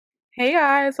Hey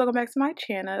guys, welcome back to my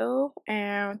channel,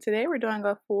 and today we're doing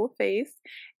a full face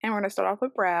and we're going to start off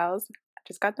with brows. I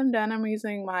just got them done. I'm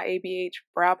using my ABH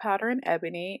brow powder in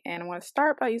Ebony, and I'm going to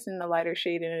start by using the lighter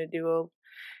shade in a Duo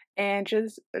and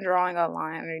just drawing a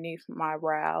line underneath my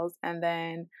brows, and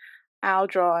then I'll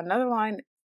draw another line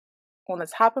on the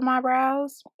top of my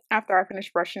brows after I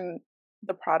finish brushing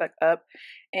the product up.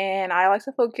 And I like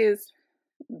to focus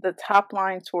the top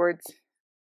line towards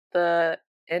the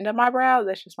end of my brow.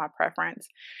 That's just my preference.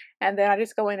 And then I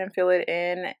just go in and fill it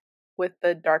in with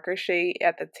the darker shade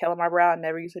at the tail of my brow. I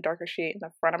never use a darker shade in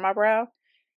the front of my brow.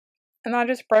 And I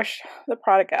just brush the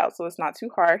product out so it's not too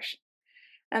harsh.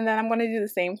 And then I'm going to do the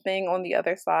same thing on the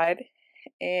other side.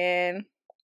 And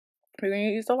we're going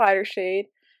to use the lighter shade.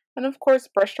 And of course,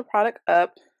 brush the product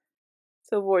up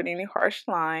to avoid any harsh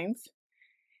lines.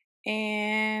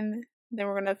 And then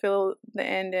we're going to fill the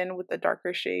end in with the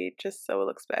darker shade just so it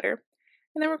looks better.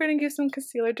 And then we're going to use some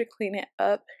concealer to clean it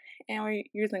up. And we're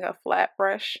using a flat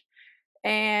brush.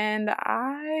 And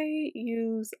I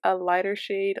use a lighter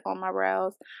shade on my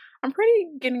brows. I'm pretty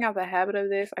getting out the habit of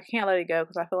this. I can't let it go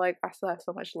because I feel like I still have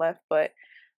so much left. But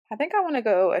I think I want to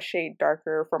go a shade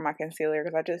darker for my concealer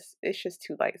because it's just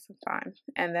too light sometimes.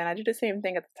 And then I do the same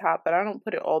thing at the top, but I don't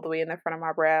put it all the way in the front of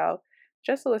my brow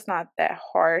just so it's not that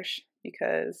harsh,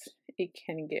 because it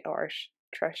can get harsh,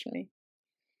 trust me.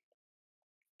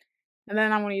 And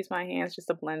then I'm going to use my hands just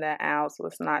to blend that out so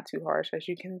it's not too harsh, as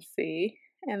you can see.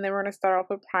 And then we're going to start off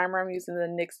with primer. I'm using the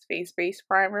NYX Face Base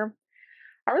Primer.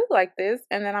 I really like this.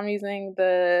 And then I'm using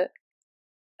the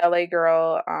LA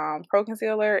Girl Pro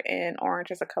Concealer in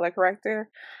orange as a color corrector.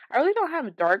 I really don't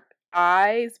have dark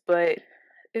eyes, but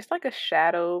it's like a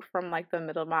shadow from like the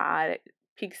middle of my eye that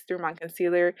peeks through my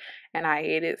concealer, and I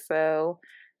hate it. So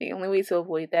the only way to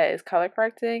avoid that is color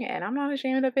correcting, and I'm not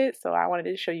ashamed of it, so I wanted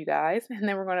to show you guys. And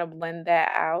then we're going to blend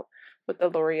that out with the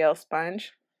L'Oreal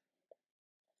sponge.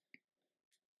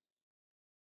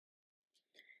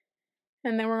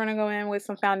 And then we're going to go in with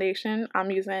some foundation.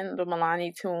 I'm using the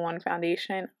Milani 2-in-1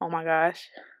 foundation. Oh my gosh.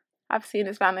 I've seen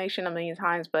this foundation a million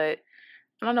times, but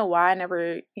I don't know why I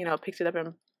never, picked it up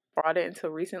and brought it until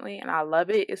recently. And I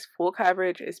love it. It's full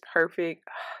coverage. It's perfect.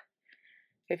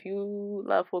 If you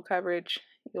love full coverage,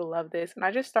 you'll love this. And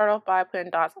I just start off by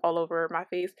putting dots all over my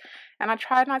face. And I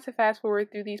try not to fast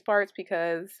forward through these parts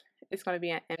because it's going to be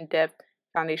an in-depth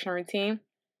foundation routine.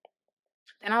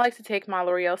 Then I like to take my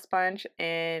L'Oreal sponge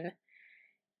and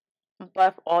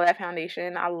buff all that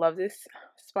foundation. I love this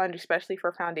sponge, especially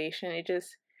for foundation. It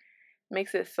just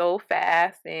makes it so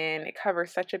fast and it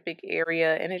covers such a big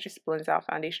area, and it just blends out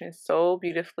foundation so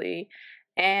beautifully.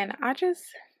 And this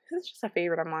is just a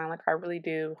favorite of mine. Like, I really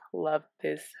do love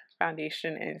this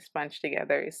foundation and sponge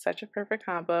together. It's such a perfect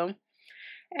combo.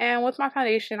 And with my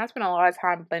foundation, I spend a lot of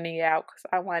time blending it out because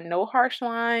I want no harsh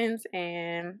lines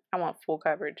and I want full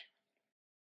coverage.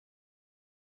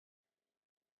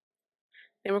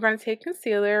 Then we're going to take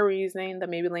concealer. We're using the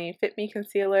Maybelline Fit Me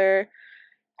concealer.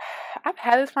 I've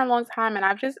had this for a long time and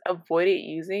I've just avoided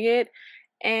using it.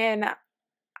 And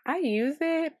I use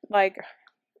it like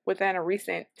within a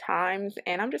recent times,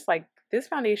 and I'm just like, this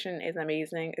foundation is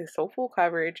amazing. It's so full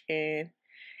coverage, and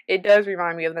it does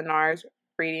remind me of the NARS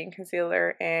Radiant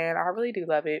concealer, and I really do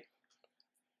love it.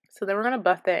 So then we're going to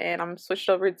buff that in. I'm switched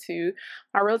over to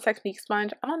my Real Technique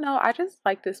sponge. I don't know, I just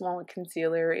like this one with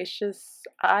concealer. It's just,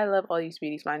 I love all these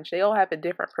beauty sponges. They all have a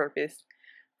different purpose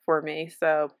for me.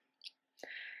 So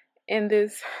in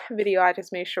this video, I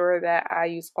just made sure that I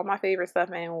use all my favorite stuff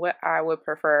and what I would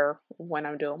prefer when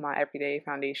I'm doing my everyday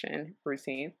foundation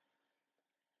routine.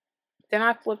 Then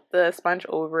I flip the sponge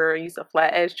over, use a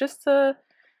flat edge just to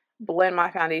blend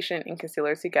my foundation and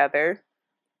concealer together.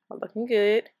 Looking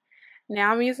good.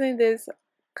 Now I'm using this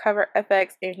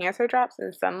CoverFX enhancer drops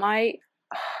in Sunlight.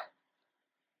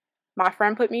 My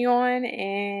friend put me on,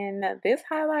 and this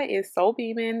highlight is so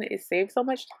beaming. It saves so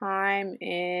much time,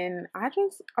 and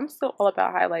I'm still all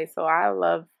about highlights, so I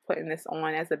love putting this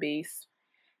on as a base.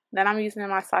 Then I'm using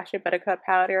my Sacha Buttercup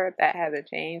powder. That hasn't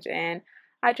changed, and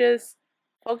I just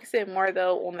focus it more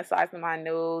though on the sides of my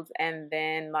nose, and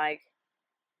then like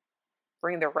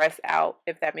bring the rest out,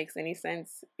 if that makes any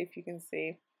sense, if you can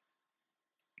see.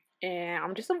 And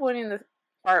I'm just avoiding the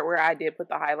part where I did put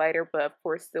the highlighter, but of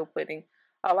course still putting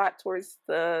a lot towards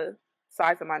the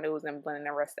sides of my nose and blending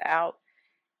the rest out.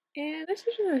 And this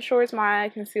just ensures my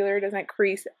concealer doesn't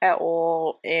crease at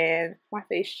all and my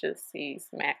face just stays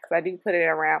matte, because I do put it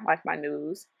around like my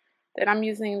nose. Then I'm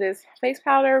using this face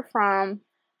powder from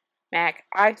MAC.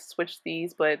 I switched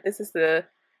these, but this is the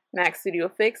MAC Studio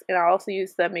Fix, and I also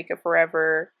use the Makeup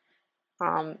Forever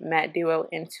Matte Duo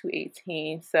in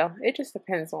 218. So it just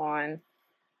depends on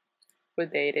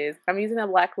what day it is. I'm using a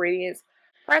black Radiance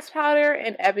pressed powder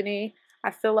and Ebony.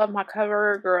 I still love my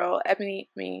CoverGirl Ebony,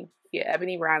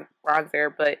 Ebony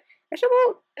bronzer, but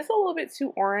it's a little bit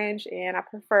too orange, and I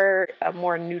prefer a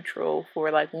more neutral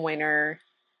for like winter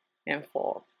and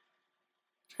fall.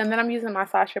 And then I'm using my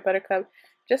Sacha Buttercup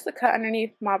just to cut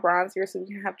underneath my bronzer so we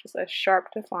can have just a sharp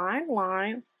defined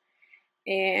line.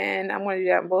 And I'm going to do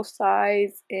that on both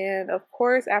sides. And of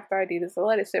course, after I do this, I'll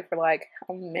let it sit for like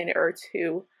a minute or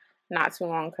two. Not too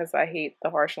long, because I hate the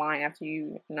harsh line after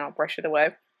you brush it away.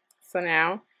 So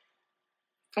now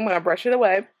I'm going to brush it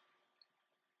away.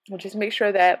 And just make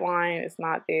sure that line is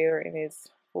not there and it's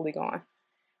fully gone.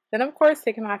 Then of course,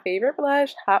 taking my favorite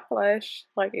blush, hot blush.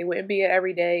 Like, it wouldn't be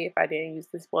every day if I didn't use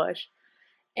this blush.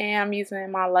 And I'm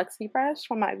using my Luxie brush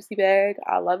from my Ipsy bag.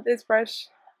 I love this brush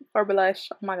for blush.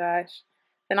 Oh my gosh.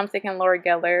 Then I'm taking Laura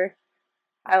Geller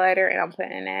highlighter and I'm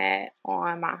putting that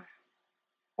on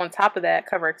top of that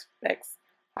CoverFX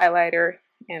highlighter.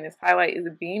 And this highlight is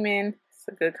beaming. It's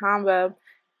a good combo.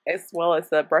 As well as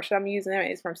the brush I'm using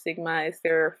is from Sigma. It's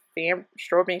their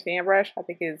strobing fan brush. I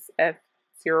think it's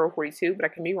F042, but I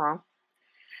can be wrong.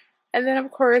 And then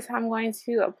of course I'm going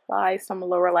to apply some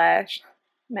lower lash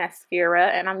mascara,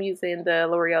 and I'm using the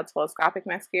L'Oreal Telescopic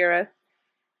mascara.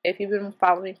 If you've been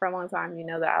following me for a long time, you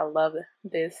know that I love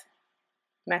this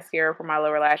mascara for my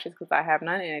lower lashes because I have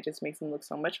none, and it just makes them look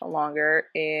so much longer.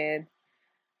 And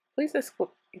please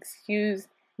excuse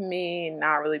me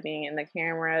not really being in the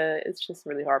camera. It's just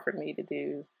really hard for me to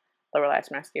do lower lash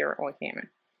mascara on camera.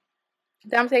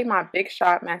 Then I'm taking my Big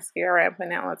Shot mascara and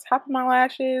putting it on the top of my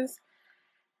lashes.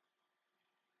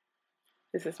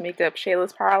 This is Makeup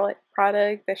Shayla's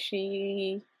product that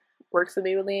she works with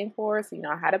Maybelline for, so you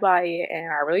know how to buy it,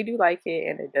 and I really do like it,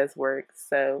 and it does work.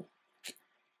 So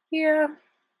yeah,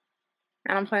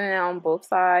 and I'm putting it on both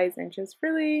sides and just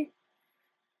really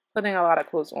putting a lot of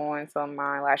clothes on so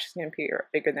my lashes can appear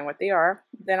bigger than what they are.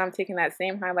 Then I'm taking that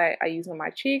same highlight I use on my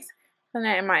cheeks, putting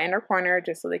that in my inner corner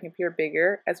just so they can appear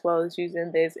bigger, as well as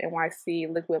using this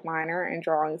NYC liquid liner and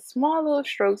drawing small little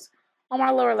strokes on my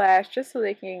lower lash just so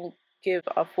they can give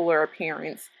a fuller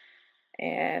appearance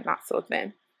and not so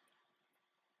thin.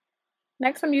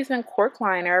 Next, I'm using Cork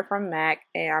Liner from MAC,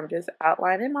 and I'm just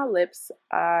outlining my lips.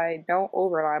 I don't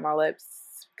overline my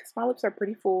lips because my lips are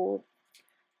pretty full.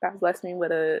 God blessed me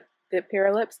with a good pair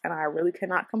of lips, and I really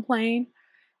cannot complain.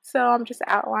 So I'm just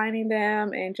outlining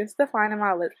them and just defining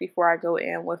my lips before I go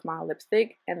in with my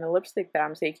lipstick. And the lipstick that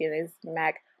I'm taking is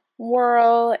MAC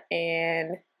Whirl,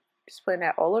 and just putting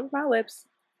that all over my lips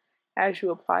as you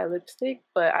apply lipstick.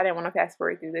 But I didn't want to fast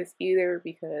forward through this either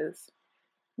because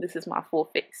this is my full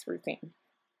face routine.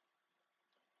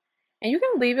 And you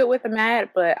can leave it with a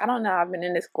matte, but I don't know, I've been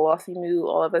in this glossy mood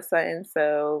all of a sudden,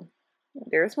 so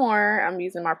there's more. I'm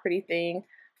using my Pretty Thing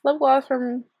lip gloss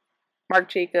from Marc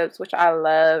Jacobs, which I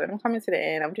love, and I'm coming to the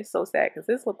end. I'm just so sad because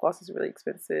this lip gloss is really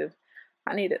expensive.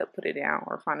 I need to put it down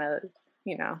or find a,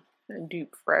 a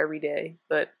dupe for every day,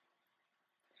 but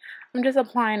I'm just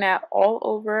applying that all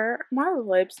over my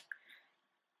lips.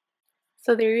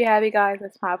 So there you have it, guys.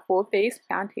 That's my full face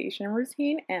foundation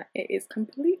routine, and it is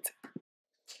complete.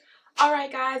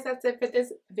 Alright guys, that's it for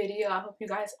this video. I hope you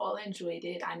guys all enjoyed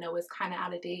it. I know it's kind of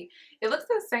out of date. It looks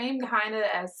the same kind of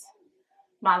as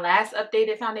my last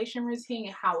updated foundation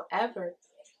routine. However,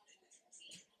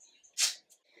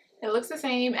 it looks the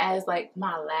same as like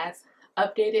my last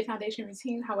updated foundation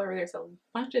routine. However, there's a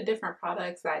bunch of different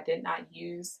products that I did not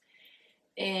use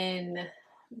in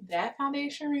that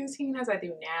foundation routine as I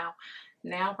do now.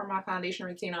 Now for my foundation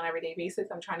routine on an everyday basis,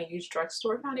 I'm trying to use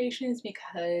drugstore foundations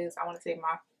because I want to save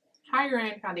my higher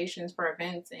end foundations for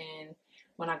events and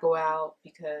when I go out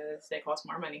because they cost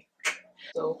more money.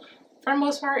 So for the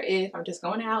most part, if I'm just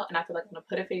going out and I feel like I'm going to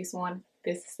put a face on,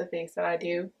 this is the face that I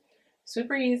do.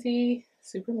 Super easy,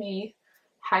 super me.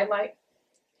 Highlight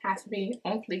has to be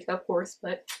on fleek, of course,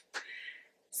 but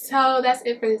so that's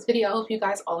it for this video. I hope you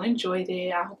guys all enjoyed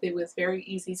it. I hope it was very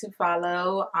easy to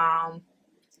follow.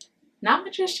 Not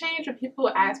much has changed when people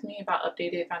ask me about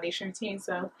updated foundation routines,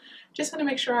 so just want to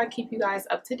make sure I keep you guys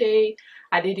up to date.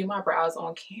 I did do my brows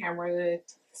on camera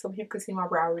so people could see my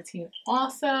brow routine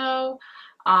also.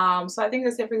 So I think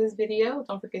that's it for this video.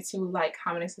 Don't forget to like,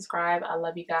 comment, and subscribe. I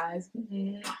love you guys.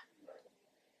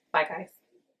 Bye guys.